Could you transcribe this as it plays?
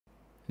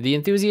The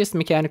enthusiast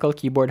mechanical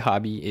keyboard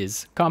hobby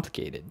is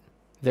complicated.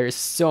 There is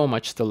so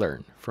much to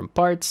learn, from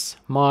parts,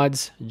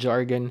 mods,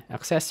 jargon,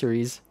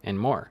 accessories, and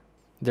more.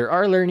 There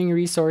are learning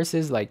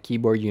resources like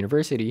Keyboard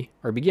University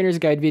or beginner's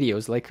guide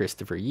videos like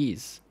Christopher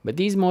Yee's, but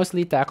these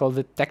mostly tackle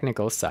the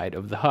technical side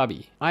of the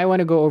hobby. I want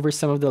to go over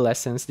some of the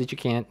lessons that you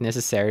can't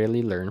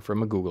necessarily learn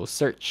from a Google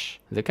search,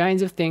 the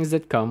kinds of things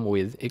that come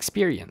with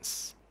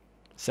experience.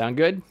 Sound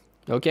good?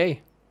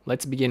 Okay,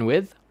 let's begin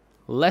with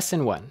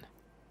Lesson 1.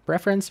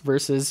 Preference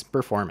versus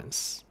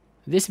performance.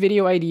 This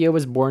video idea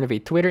was born of a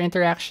Twitter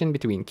interaction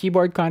between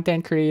keyboard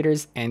content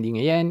creators Andy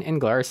Nguyen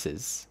and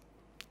Glarses.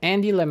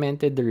 Andy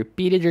lamented the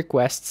repeated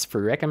requests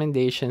for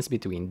recommendations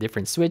between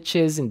different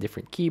switches and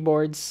different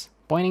keyboards,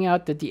 pointing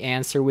out that the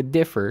answer would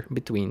differ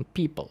between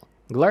people.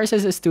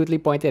 Glarses astutely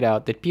pointed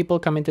out that people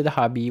come into the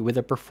hobby with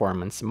a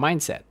performance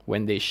mindset,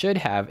 when they should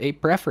have a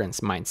preference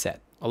mindset.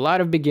 A lot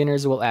of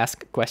beginners will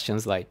ask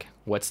questions like,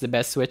 what's the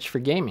best switch for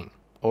gaming?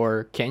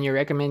 Or, can you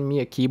recommend me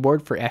a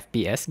keyboard for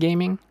FPS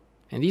gaming?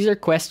 And these are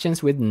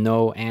questions with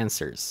no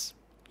answers.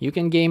 You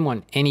can game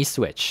on any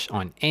switch,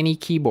 on any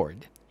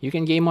keyboard. You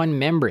can game on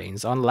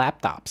membranes, on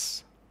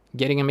laptops.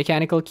 Getting a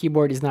mechanical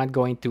keyboard is not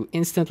going to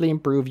instantly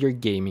improve your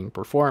gaming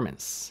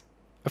performance.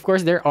 Of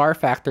course, there are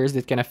factors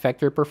that can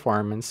affect your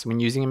performance when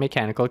using a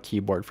mechanical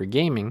keyboard for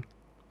gaming,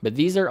 but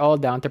these are all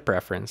down to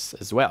preference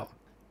as well.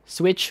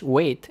 Switch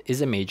weight is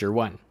a major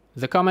one.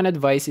 The common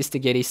advice is to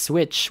get a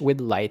switch with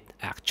light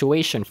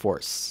actuation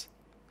force.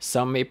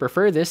 Some may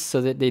prefer this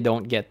so that they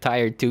don't get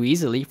tired too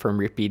easily from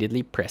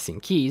repeatedly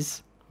pressing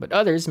keys, but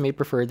others may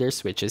prefer their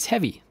switches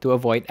heavy to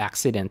avoid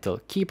accidental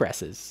key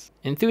presses.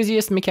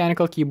 Enthusiast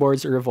mechanical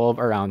keyboards revolve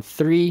around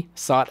 3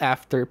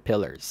 sought-after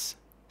pillars: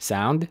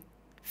 sound,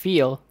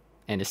 feel,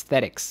 and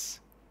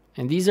aesthetics.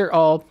 And these are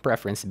all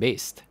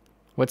preference-based.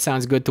 What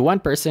sounds good to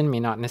one person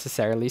may not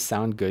necessarily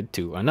sound good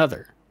to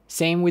another.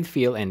 Same with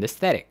feel and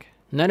aesthetic.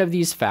 None of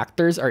these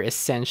factors are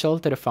essential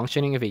to the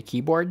functioning of a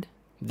keyboard.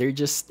 They're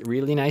just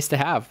really nice to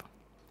have.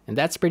 And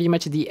that's pretty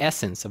much the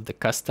essence of the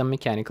custom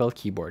mechanical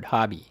keyboard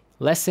hobby.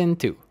 Lesson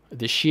 2.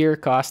 The sheer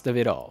cost of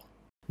it all.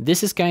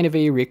 This is kind of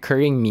a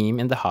recurring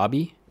meme in the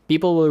hobby.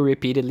 People will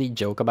repeatedly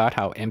joke about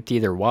how empty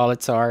their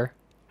wallets are,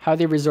 how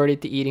they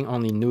resorted to eating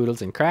only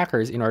noodles and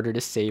crackers in order to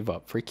save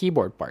up for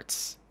keyboard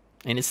parts.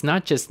 And it's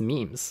not just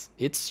memes,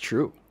 it's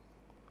true.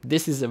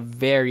 This is a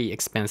very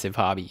expensive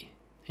hobby,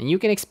 and you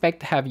can expect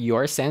to have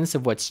your sense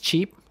of what's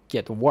cheap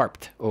get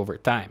warped over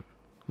time.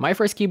 My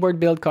first keyboard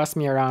build cost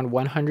me around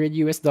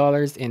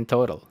 $100 in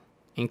total,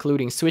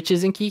 including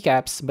switches and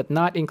keycaps, but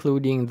not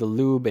including the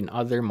lube and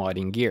other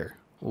modding gear.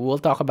 We'll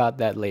talk about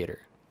that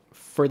later.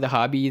 For the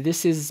hobby,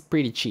 this is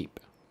pretty cheap.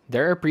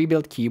 There are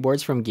pre-built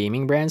keyboards from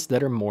gaming brands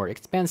that are more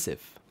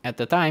expensive. At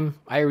the time,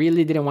 I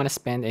really didn't want to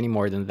spend any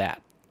more than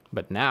that.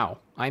 But now,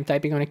 I'm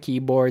typing on a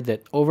keyboard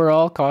that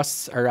overall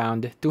costs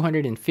around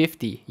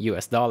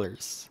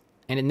 $250.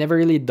 And it never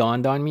really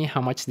dawned on me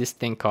how much this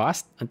thing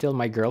cost until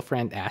my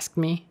girlfriend asked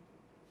me,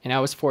 and I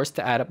was forced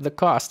to add up the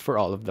cost for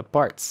all of the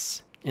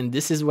parts. And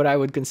this is what I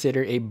would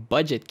consider a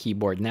budget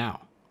keyboard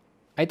now.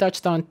 I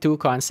touched on 2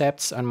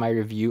 concepts on my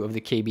review of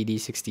the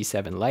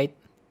KBD67 Lite: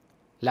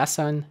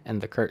 lason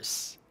and the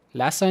curse.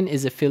 Lason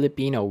is a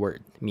Filipino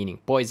word meaning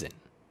poison.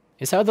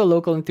 It's how the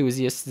local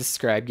enthusiasts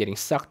describe getting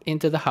sucked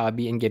into the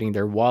hobby and getting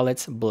their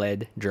wallets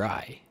bled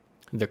dry.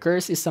 The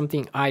curse is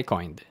something I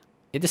coined.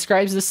 It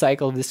describes the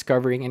cycle of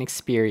discovering an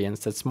experience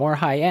that's more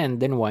high-end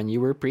than one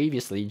you were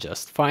previously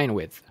just fine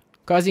with,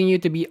 causing you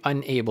to be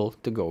unable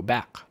to go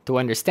back. To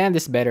understand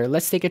this better,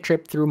 let's take a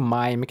trip through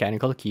my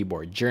mechanical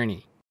keyboard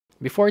journey.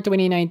 Before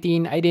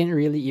 2019, I didn't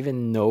really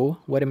even know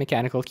what a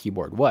mechanical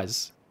keyboard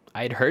was.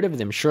 I'd heard of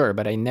them, sure,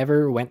 but I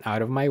never went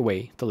out of my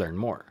way to learn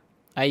more.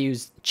 I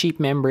used cheap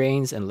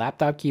membranes and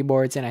laptop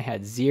keyboards, and I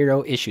had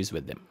 0 issues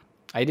with them.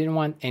 I didn't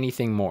want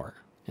anything more.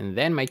 And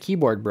then my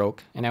keyboard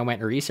broke, and I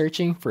went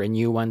researching for a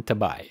new one to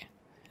buy.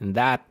 And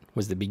that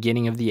was the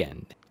beginning of the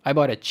end. I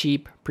bought a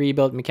cheap,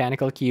 pre-built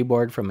mechanical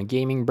keyboard from a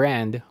gaming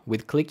brand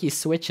with Clicky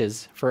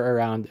Switches for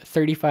around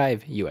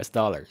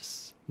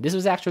 $35. This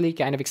was actually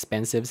kind of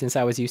expensive since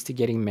I was used to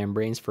getting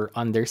membranes for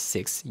under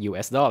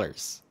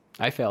 $6.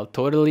 I fell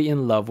totally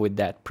in love with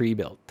that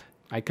pre-built.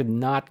 I could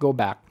not go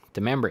back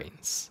to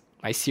membranes.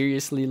 I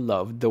seriously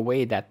loved the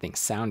way that thing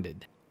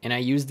sounded, and I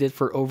used it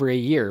for over a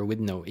year with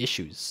no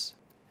issues.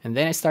 And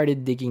then I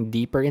started digging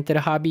deeper into the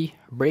hobby,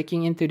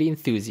 breaking into the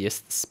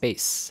enthusiast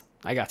space.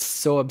 I got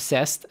so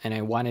obsessed and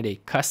I wanted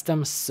a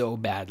custom so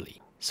badly.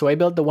 So I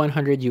built the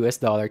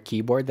 $100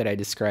 keyboard that I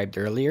described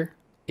earlier.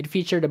 It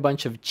featured a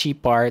bunch of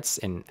cheap parts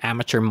and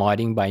amateur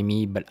modding by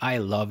me, but I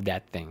loved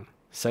that thing.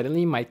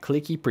 Suddenly my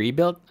clicky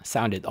pre-built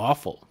sounded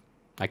awful.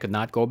 I could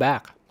not go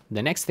back.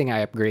 The next thing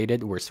I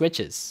upgraded were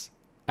switches.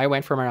 I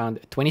went from around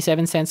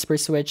 27 cents per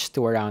switch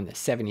to around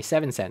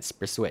 77 cents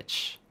per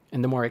switch.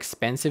 And the more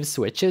expensive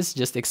switches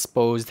just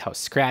exposed how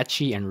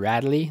scratchy and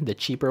rattly the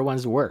cheaper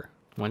ones were.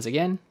 Once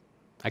again,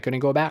 I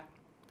couldn't go back.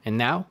 And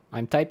now,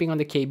 I'm typing on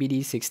the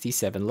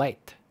KBD67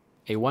 Lite,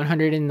 a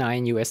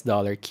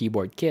 $109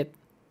 keyboard kit,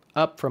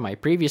 up from my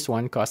previous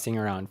one costing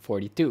around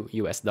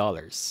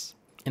 $42.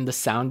 And the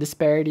sound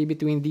disparity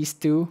between these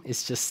two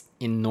is just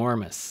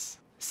enormous.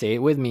 Say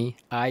it with me,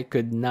 I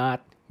could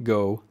not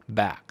go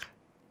back.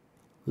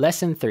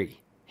 Lesson 3.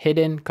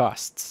 Hidden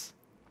costs.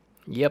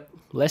 Yep,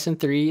 lesson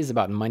 3 is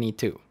about money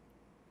too.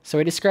 So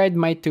I described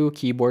my 2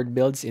 keyboard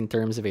builds in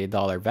terms of a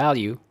dollar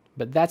value,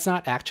 but that's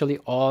not actually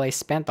all I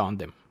spent on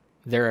them.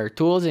 There are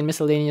tools and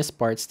miscellaneous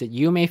parts that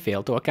you may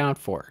fail to account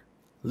for.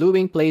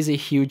 Lubing plays a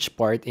huge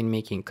part in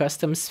making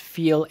customs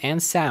feel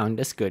and sound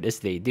as good as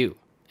they do.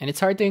 And it's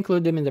hard to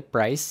include them in the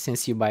price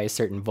since you buy a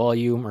certain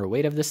volume or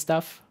weight of the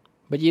stuff,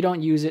 but you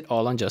don't use it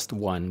all on just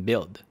one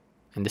build.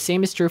 And the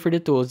same is true for the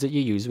tools that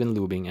you use when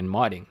lubing and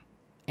modding.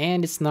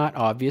 And it's not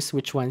obvious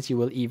which ones you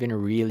will even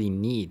really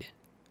need.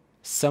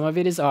 Some of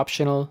it is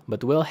optional,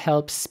 but will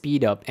help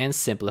speed up and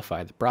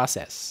simplify the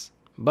process.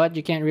 But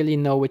you can't really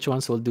know which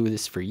ones will do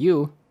this for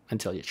you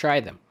until you try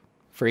them.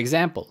 For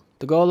example,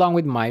 to go along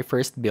with my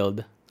first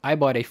build, I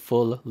bought a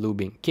full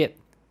lubing kit.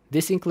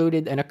 This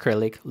included an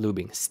acrylic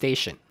lubing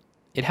station.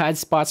 It had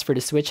spots for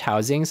the switch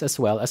housings as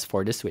well as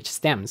for the switch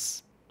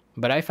stems.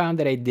 But I found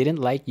that I didn't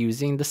like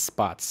using the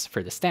spots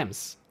for the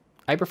stems.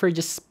 I prefer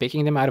just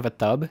picking them out of a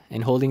tub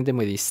and holding them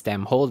with a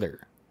stem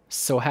holder.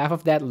 So half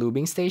of that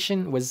lubing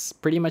station was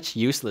pretty much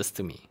useless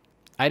to me.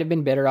 I'd have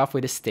been better off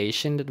with a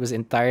station that was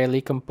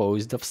entirely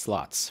composed of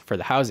slots for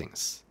the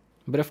housings.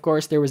 But of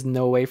course, there was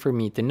no way for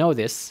me to know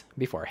this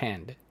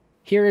beforehand.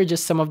 Here are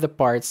just some of the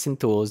parts and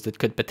tools that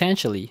could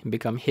potentially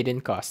become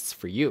hidden costs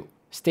for you.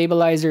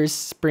 Stabilizers,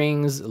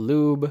 springs,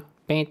 lube,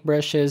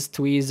 paintbrushes,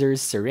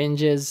 tweezers,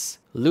 syringes,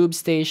 lube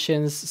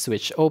stations,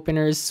 switch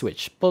openers,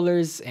 switch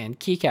pullers, and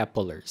keycap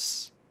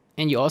pullers.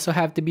 And you also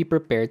have to be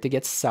prepared to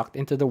get sucked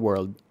into the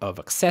world of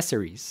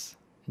accessories.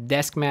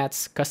 Desk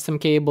mats, custom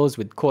cables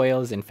with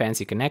coils and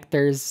fancy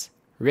connectors,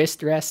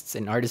 wrist rests,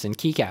 and artisan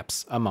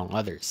keycaps, among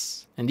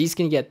others. And these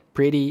can get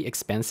pretty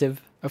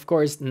expensive. Of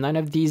course, none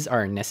of these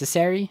are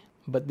necessary,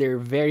 but they're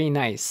very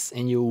nice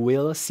and you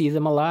will see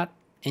them a lot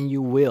and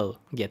you will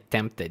get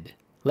tempted.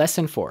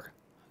 Lesson 4.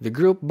 The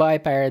group buy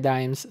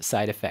paradigm's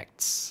side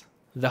effects.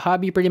 The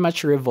hobby pretty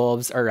much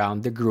revolves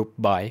around the group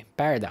buy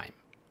paradigm.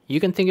 You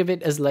can think of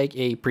it as like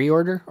a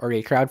pre-order or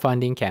a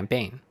crowdfunding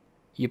campaign.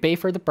 You pay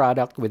for the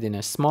product within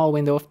a small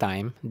window of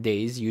time,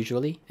 days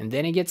usually, and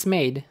then it gets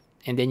made,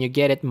 and then you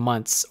get it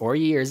months or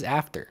years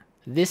after.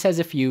 This has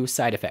a few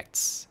side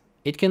effects.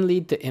 It can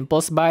lead to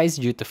impulse buys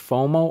due to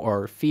FOMO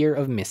or fear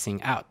of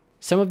missing out.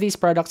 Some of these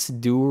products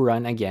do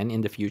run again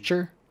in the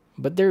future,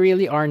 but there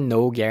really are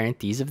no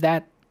guarantees of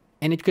that,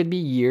 and it could be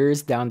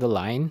years down the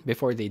line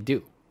before they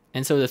do.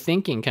 And so the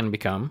thinking can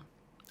become,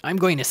 I'm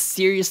going to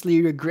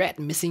seriously regret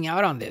missing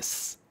out on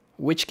this,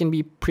 which can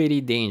be pretty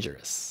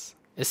dangerous,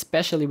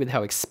 especially with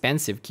how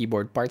expensive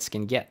keyboard parts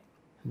can get.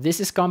 This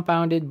is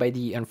compounded by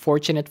the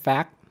unfortunate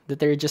fact that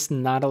there are just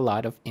not a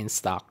lot of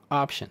in-stock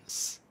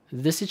options.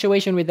 The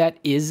situation with that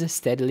is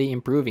steadily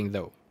improving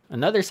though.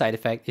 Another side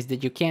effect is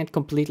that you can't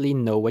completely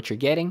know what you're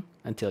getting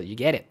until you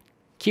get it.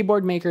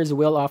 Keyboard makers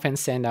will often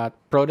send out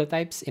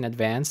prototypes in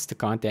advance to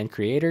content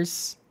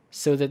creators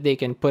so that they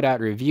can put out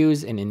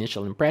reviews and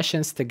initial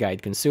impressions to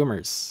guide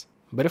consumers.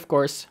 But of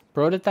course,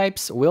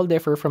 prototypes will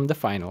differ from the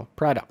final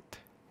product,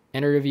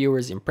 and a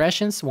reviewer's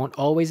impressions won't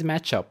always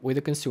match up with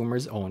the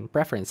consumer's own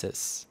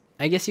preferences.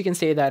 I guess you can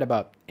say that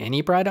about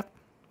any product,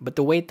 but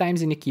the wait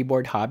times in the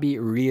keyboard hobby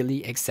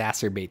really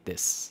exacerbate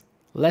this.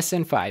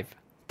 Lesson 5.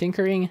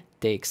 Tinkering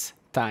takes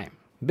time.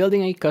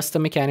 Building a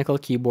custom mechanical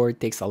keyboard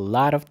takes a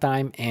lot of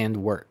time and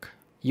work.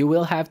 You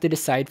will have to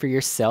decide for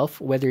yourself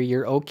whether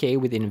you're okay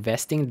with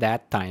investing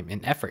that time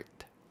and effort.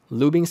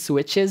 Lubing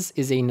switches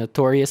is a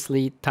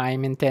notoriously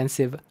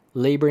time-intensive,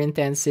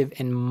 labor-intensive,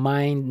 and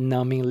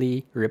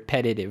mind-numbingly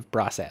repetitive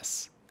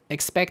process.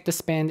 Expect to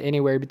spend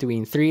anywhere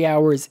between 3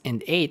 hours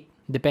and 8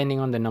 depending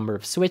on the number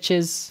of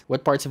switches,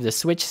 what parts of the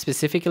switch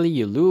specifically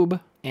you lube,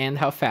 and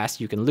how fast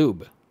you can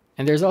lube.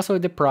 And there's also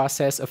the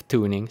process of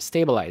tuning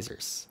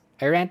stabilizers.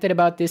 I ranted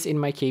about this in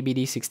my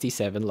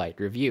KBD67 Lite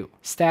review.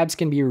 Stabs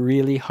can be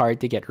really hard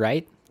to get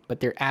right,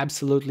 but they're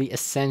absolutely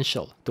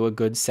essential to a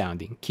good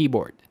sounding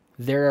keyboard.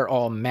 There are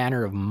all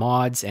manner of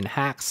mods and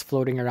hacks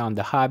floating around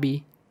the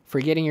hobby for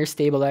getting your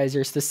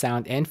stabilizers to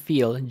sound and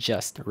feel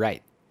just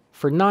right.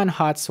 For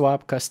non-hot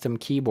swap custom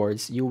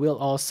keyboards, you will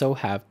also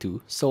have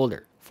to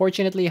solder.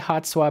 Fortunately,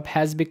 hot swap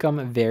has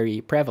become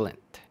very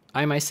prevalent.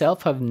 I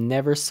myself have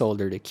never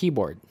soldered a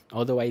keyboard,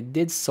 although I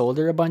did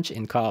solder a bunch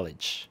in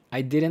college.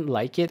 I didn't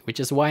like it, which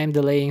is why I'm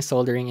delaying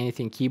soldering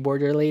anything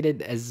keyboard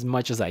related as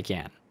much as I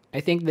can. I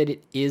think that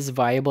it is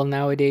viable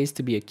nowadays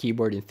to be a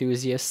keyboard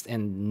enthusiast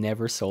and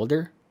never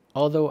solder,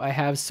 although I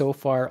have so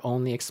far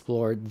only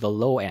explored the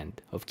low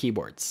end of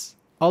keyboards.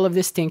 All of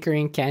this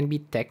tinkering can be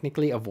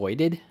technically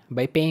avoided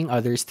by paying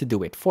others to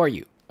do it for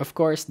you. Of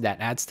course, that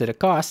adds to the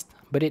cost,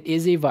 but it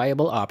is a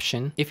viable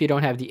option if you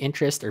don't have the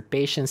interest or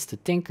patience to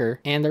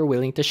tinker and are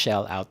willing to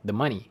shell out the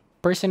money.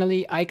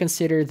 Personally, I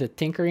consider the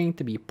tinkering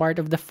to be part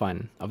of the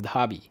fun of the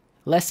hobby.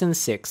 Lesson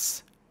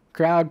 6.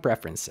 Crowd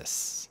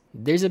preferences.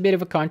 There's a bit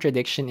of a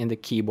contradiction in the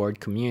keyboard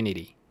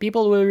community.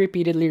 People will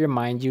repeatedly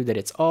remind you that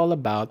it's all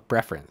about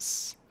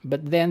preference.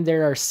 But then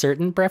there are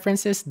certain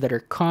preferences that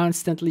are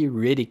constantly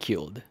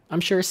ridiculed.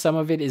 I'm sure some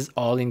of it is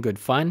all in good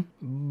fun,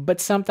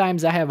 but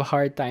sometimes I have a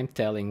hard time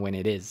telling when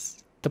it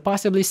is. To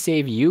possibly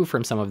save you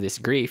from some of this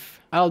grief,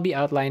 I'll be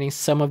outlining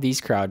some of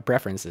these crowd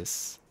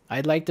preferences.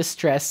 I'd like to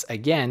stress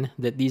again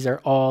that these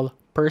are all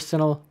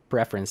personal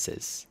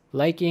preferences.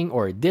 Liking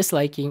or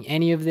disliking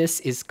any of this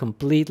is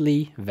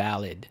completely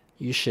valid.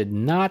 You should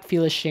not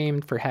feel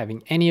ashamed for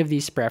having any of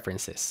these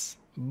preferences,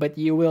 but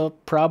you will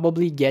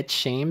probably get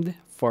shamed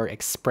for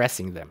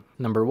expressing them.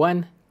 Number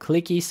 1,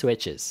 clicky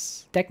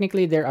switches.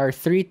 Technically, there are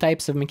 3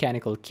 types of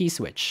mechanical key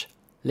switch: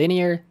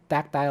 linear,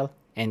 tactile,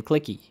 and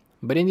clicky.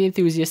 But in the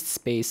enthusiast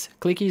space,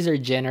 clickies are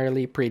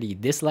generally pretty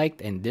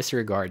disliked and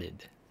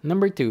disregarded.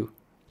 Number 2,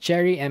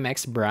 Cherry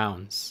MX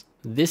Browns.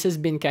 This has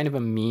been kind of a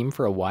meme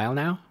for a while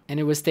now, and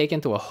it was taken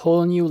to a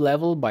whole new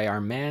level by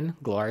our man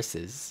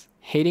Glarses.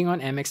 Hating on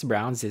MX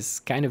Browns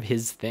is kind of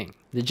his thing.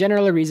 The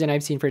general reason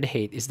I've seen for the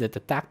hate is that the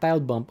tactile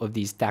bump of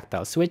these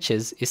tactile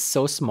switches is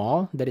so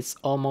small that it's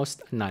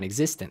almost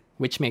non-existent,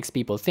 which makes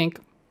people think,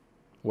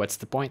 what's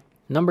the point?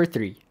 Number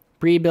 3,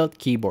 Prebuilt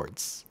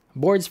keyboards.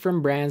 Boards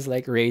from brands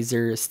like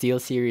Razer,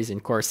 SteelSeries,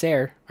 and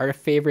Corsair are a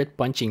favorite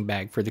punching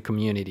bag for the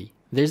community.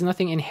 There's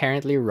nothing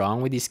inherently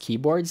wrong with these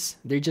keyboards,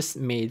 they're just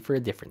made for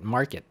a different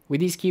market. With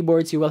these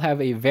keyboards, you will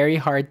have a very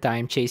hard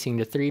time chasing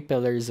the 3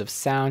 pillars of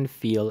sound,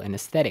 feel, and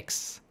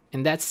aesthetics.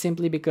 And that's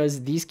simply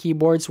because these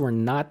keyboards were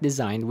not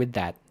designed with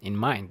that in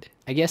mind.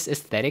 I guess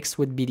aesthetics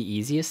would be the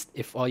easiest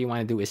if all you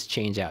want to do is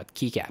change out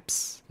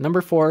keycaps.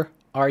 Number 4,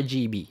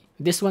 RGB.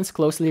 This one's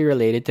closely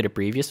related to the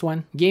previous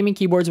one. Gaming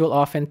keyboards will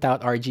often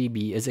tout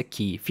RGB as a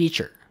key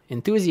feature.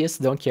 Enthusiasts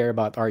don't care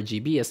about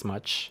RGB as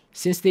much,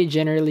 since they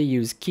generally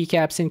use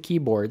keycaps and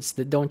keyboards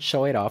that don't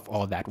show it off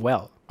all that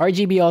well.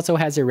 RGB also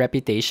has a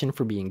reputation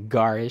for being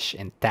garish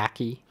and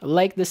tacky,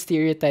 like the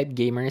stereotype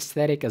gamer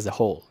aesthetic as a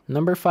whole.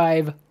 Number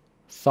 5,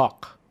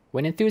 Thock.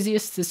 When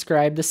enthusiasts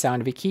describe the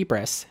sound of a key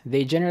press,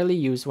 they generally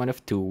use one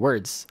of 2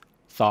 words,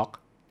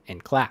 thock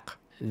and clack.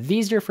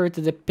 These refer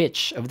to the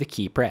pitch of the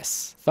key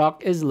press.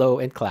 Thock is low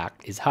and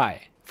clack is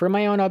high. From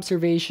my own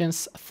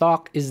observations,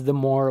 thock is the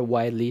more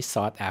widely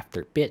sought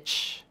after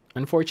pitch.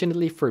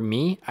 Unfortunately for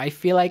me, I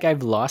feel like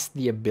I've lost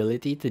the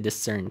ability to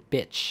discern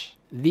pitch.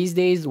 These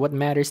days, what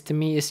matters to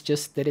me is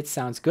just that it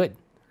sounds good,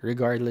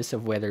 regardless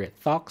of whether it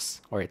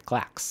thocks or it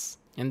clacks.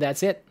 And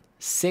that's it.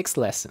 6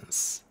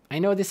 lessons. I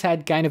know this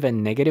had kind of a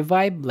negative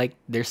vibe, like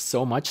there's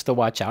so much to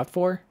watch out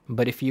for,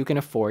 but if you can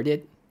afford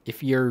it,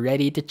 if you're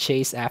ready to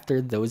chase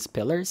after those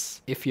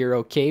pillars, if you're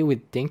okay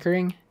with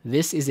tinkering,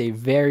 this is a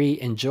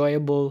very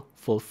enjoyable,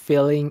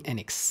 fulfilling, and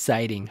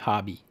exciting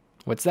hobby.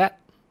 What's that?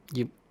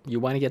 You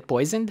want to get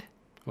poisoned?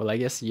 Well, I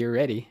guess you're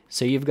ready.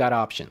 So you've got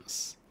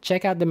options.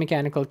 Check out the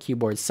Mechanical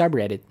Keyboards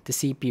subreddit to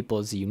see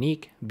people's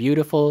unique,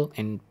 beautiful,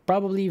 and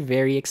probably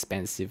very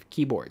expensive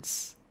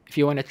keyboards. If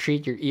you want to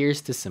treat your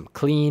ears to some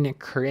clean,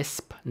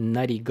 crisp,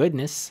 nutty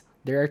goodness,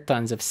 there are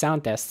tons of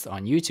sound tests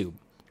on YouTube.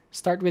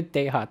 Start with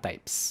Teha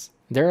types.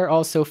 There are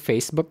also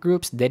Facebook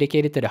groups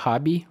dedicated to the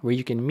hobby where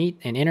you can meet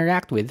and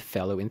interact with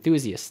fellow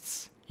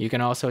enthusiasts. You can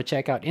also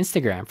check out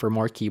Instagram for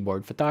more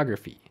keyboard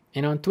photography.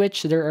 And on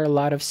Twitch, there are a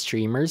lot of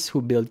streamers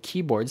who build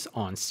keyboards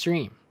on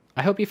stream.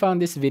 I hope you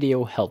found this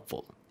video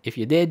helpful. If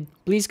you did,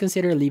 please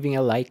consider leaving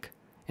a like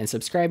and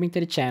subscribing to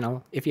the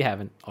channel if you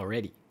haven't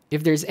already.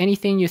 If there's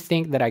anything you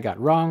think that I got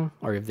wrong,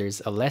 or if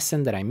there's a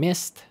lesson that I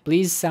missed,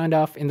 please sound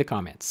off in the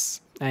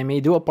comments. I may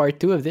do a part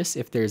 2 of this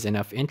if there's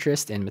enough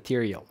interest and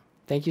material.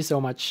 Thank you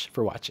so much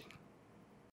for watching.